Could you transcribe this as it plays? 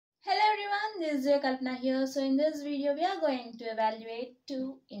this is your Kalpana here. So in this video we are going to evaluate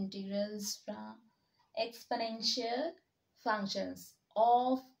two integrals from exponential functions,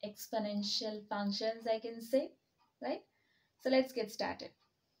 of exponential functions I can say, right? So let's get started.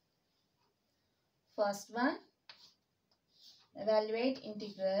 First one, evaluate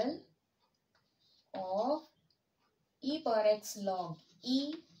integral of e power x log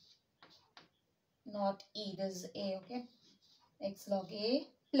e, not e, this is a, okay, x log a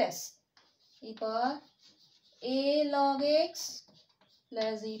plus e power a log x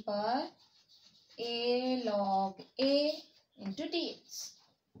plus e power a log a into dx.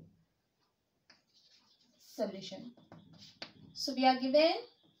 Solution. So we are given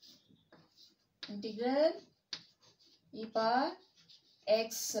integral e power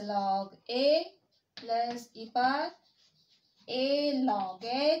x log a plus e power a log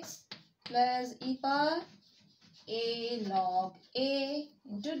x plus e power a log a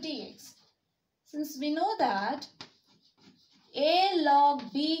into dx. Since we know that a log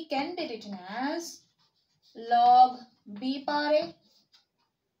b can be written as log b power a,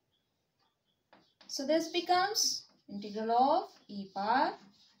 so this becomes integral of e power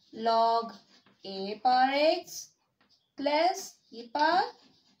log a power x plus e power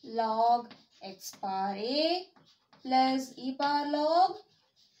log x power a plus e power log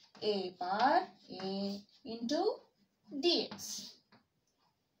a power a into dx.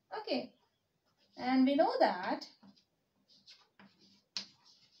 Okay, and we know that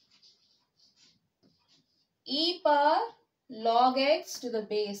e power log x to the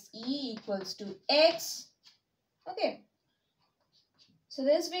base e equals to x. Okay, so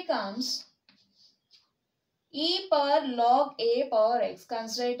this becomes e power log a power x.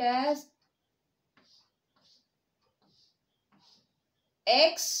 Consider it as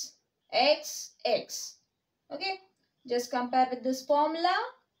x, x, x. Okay, just compare with this formula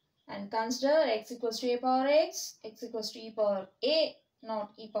and consider x equals to a power x equals to e power a,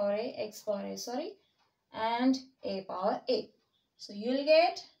 not e power a, x power a, sorry, and a power a. So you will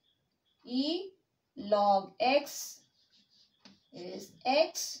get e log x is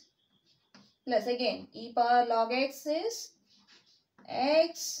x plus again e power log x is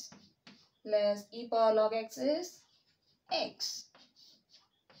x plus e power log x is x.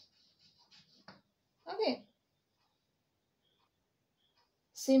 Okay.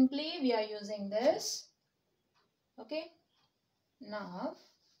 Simply we are using this. Okay. Now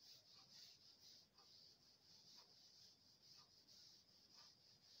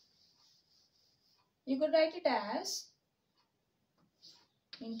you could write it as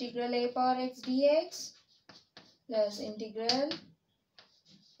integral a power x dx plus integral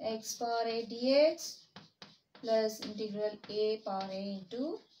x power a dx plus integral a power a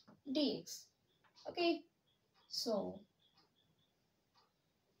into dx. Okay, so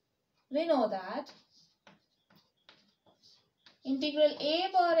we know that integral a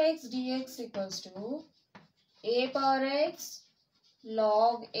power x dx equals to a power x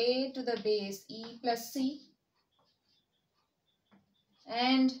log a to the base e plus c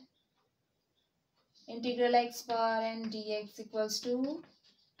and integral x power n dx equals to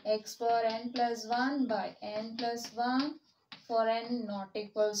x power n plus 1 by n plus 1 for n not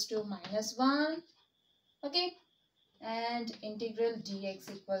equals to minus 1. Okay, and integral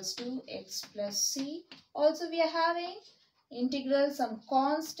dx equals to x plus c. Also we are having integral some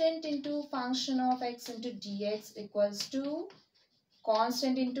constant into function of x into dx equals to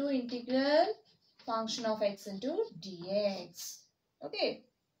constant into integral function of x into dx. Okay,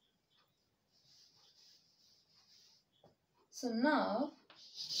 so now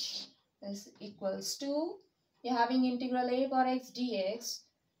this equals to, you're having integral a power x dx.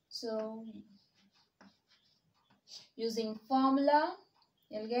 So using formula,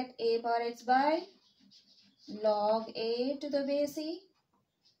 you'll get a power x by log a to the base e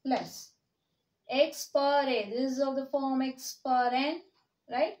plus x power a. This is of the form x power n,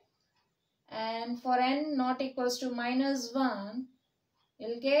 right? And for n not equals to minus 1,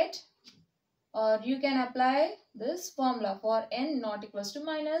 you'll get, or you can apply this formula for n not equals to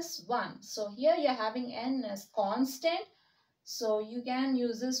minus 1. So here you're having n as constant. So you can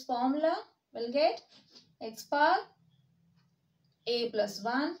use this formula. We'll get x power a plus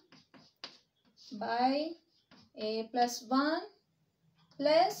 1 by a plus 1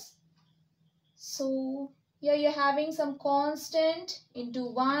 plus, so here you're having some constant into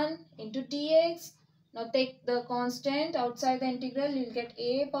 1 into dx. Now take the constant outside the integral, you'll get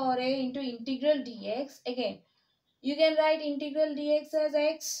a power a into integral dx. Again, you can write integral dx as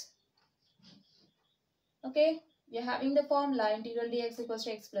x. Okay, we are having the formula integral dx equals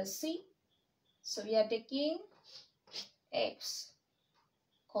to x plus c. So we are taking x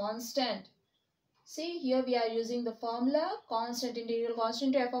constant See, here we are using the formula constant integral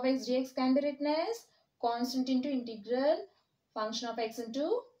constant to f of x dx can be written as constant into integral function of x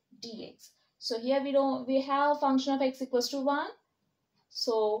into dx. So here we have function of x equals to 1.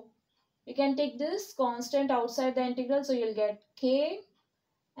 So we can take this constant outside the integral. So you'll get k,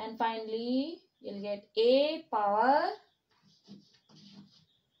 and finally you'll get a power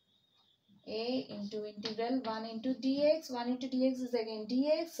a into integral 1 into dx. 1 into dx is again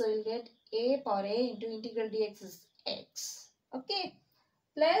dx. So you'll get a power a into integral dx is x. Okay.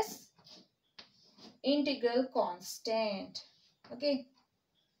 Plus integral constant. Okay.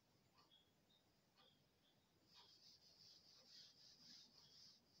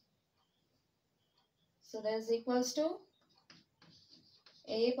 So that is equals to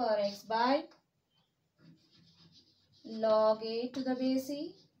a power x by log a to the base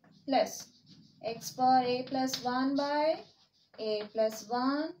e plus x power a plus 1 by a plus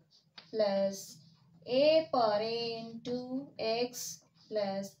 1 plus a power a into x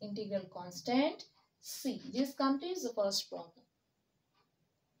plus integral constant c. This completes the first problem.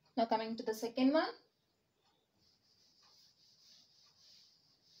 Now coming to the second one.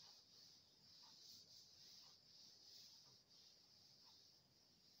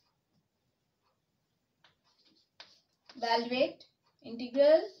 Evaluate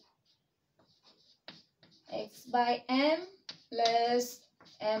integral x by m plus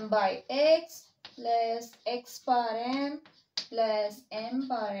m by x plus x power m plus m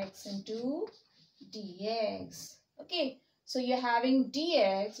power x into dx. Okay, so you're having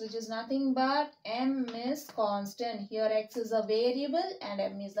dx, which is nothing but m is constant. Here x is a variable and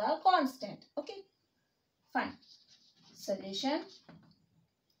m is a constant. Okay, fine. Solution.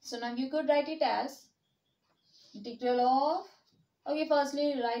 So now you could write it as integral of, okay,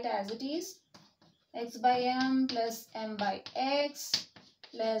 firstly write as it is, x by m plus m by x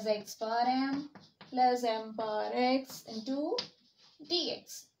plus x power m plus m power x into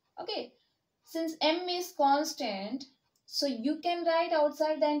dx. Okay, since m is constant, so you can write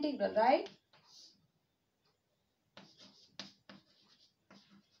outside the integral, right?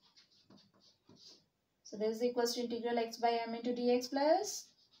 So this is equals to integral x by m into dx plus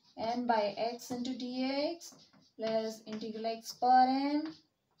m by x into dx plus integral x power m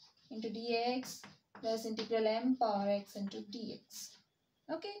into dx plus integral m power x into dx.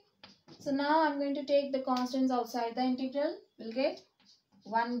 Okay, so now I'm going to take the constants outside the integral. We'll get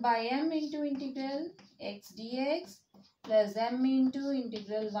 1 by m into integral x dx plus m into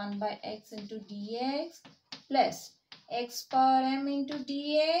integral 1 by x into dx plus x power m into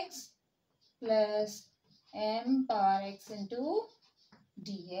dx plus m power x into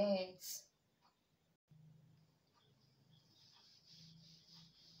dx.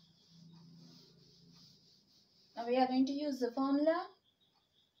 Now we are going to use the formula.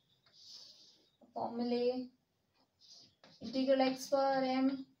 Formula integral x power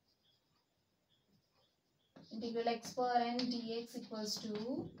m integral x power n dx equals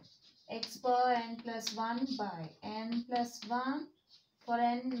to x power n plus 1 by n plus 1 for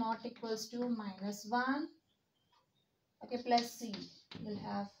n not equals to minus 1. Okay, plus c. You'll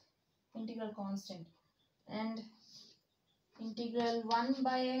have integral constant. And integral 1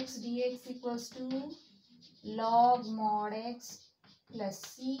 by x dx equals to log mod x plus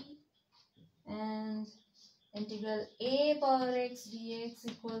c, and integral a power x dx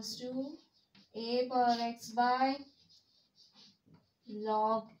equals to a power x by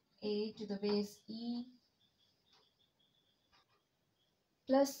log a to the base e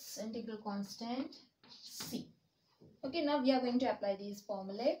plus integral constant c. Okay, now we are going to apply these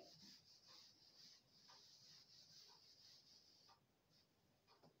formulae.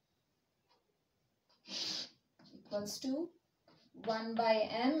 Equals to 1 by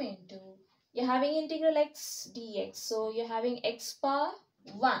m into, you're having integral x dx, so you're having x power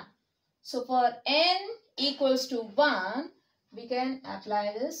 1. So for n equals to 1, we can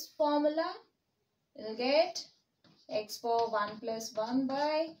apply this formula. We'll get x power 1 plus 1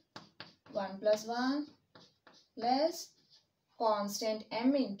 by 1 plus 1 plus constant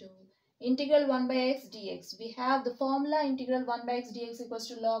m into integral 1 by x dx. We have the formula integral 1 by x dx equals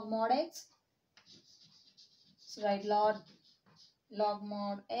to log mod x. So write log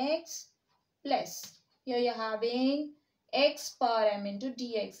mod x plus, here you're having x power m into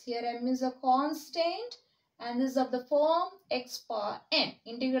dx. Here m is a constant and this is of the form x power n.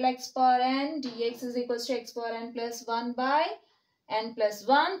 Integral x power n dx is equals to x power n plus 1 by n plus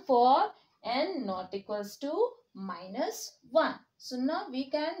 1 for n not equals to minus 1. So now we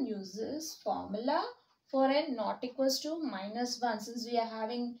can use this formula for n not equals to minus 1. Since we are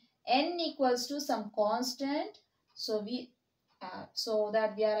having n equals to some constant, so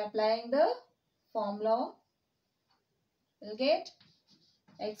that we are applying the formula, we'll get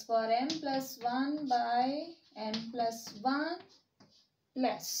x power m plus 1 by m plus 1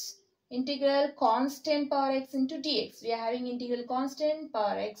 plus integral constant power x into dx. We are having integral constant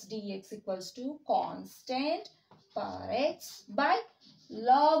power x dx equals to constant power x by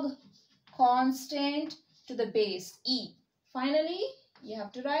log constant to the base e. Finally, you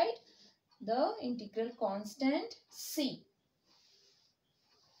have to write the integral constant c.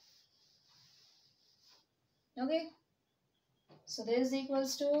 Okay. So this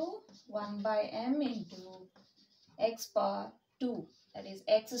equals to 1 by m into x power 2. That is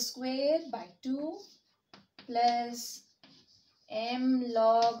x squared by 2 plus m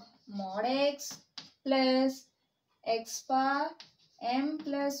log mod x plus x power m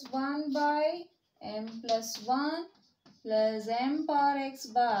plus 1 by m plus 1 plus m power x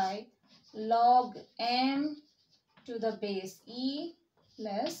by log m to the base e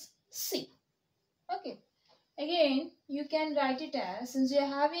plus c. Okay. Again, you can write it as, since you are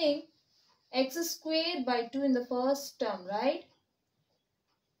having x squared by 2 in the first term, right?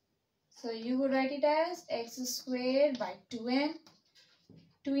 So you would write it as x squared by 2m.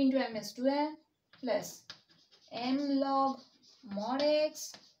 2 into m is 2m plus m log mod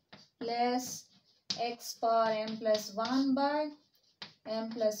x plus x power m plus 1 by m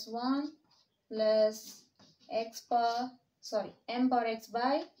plus 1 plus m power x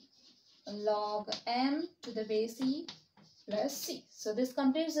by log m to the base e plus c. So this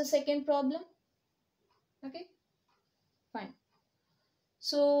completes the second problem. Okay, fine.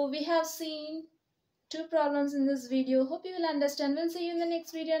 So we have seen 2 problems in this video. Hope you will understand. We'll see you in the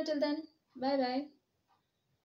next video. Until then, bye bye.